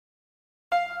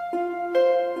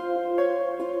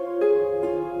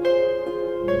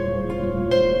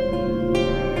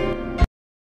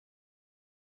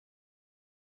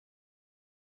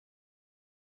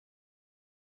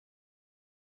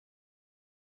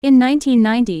In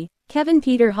 1990, Kevin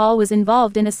Peter Hall was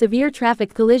involved in a severe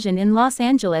traffic collision in Los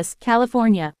Angeles,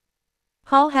 California.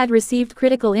 Hall had received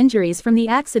critical injuries from the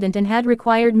accident and had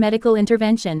required medical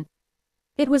intervention.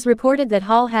 It was reported that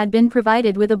Hall had been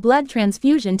provided with a blood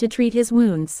transfusion to treat his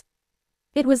wounds.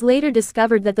 It was later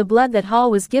discovered that the blood that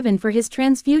Hall was given for his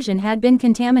transfusion had been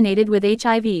contaminated with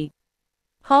HIV.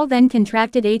 Hall then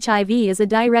contracted HIV as a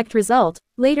direct result,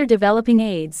 later developing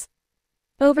AIDS.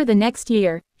 Over the next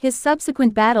year, his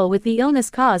subsequent battle with the illness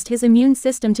caused his immune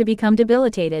system to become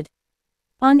debilitated.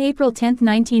 On April 10,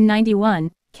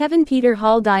 1991, Kevin Peter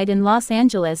Hall died in Los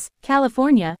Angeles,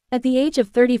 California, at the age of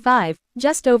 35,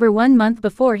 just over 1 month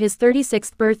before his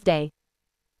 36th birthday.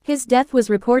 His death was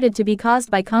reported to be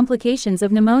caused by complications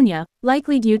of pneumonia,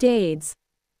 likely due to AIDS.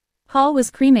 Hall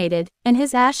was cremated, and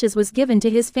his ashes was given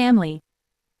to his family.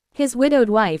 His widowed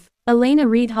wife, Elena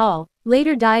Reed Hall,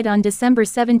 later died on December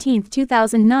 17,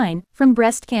 2009, from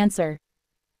breast cancer.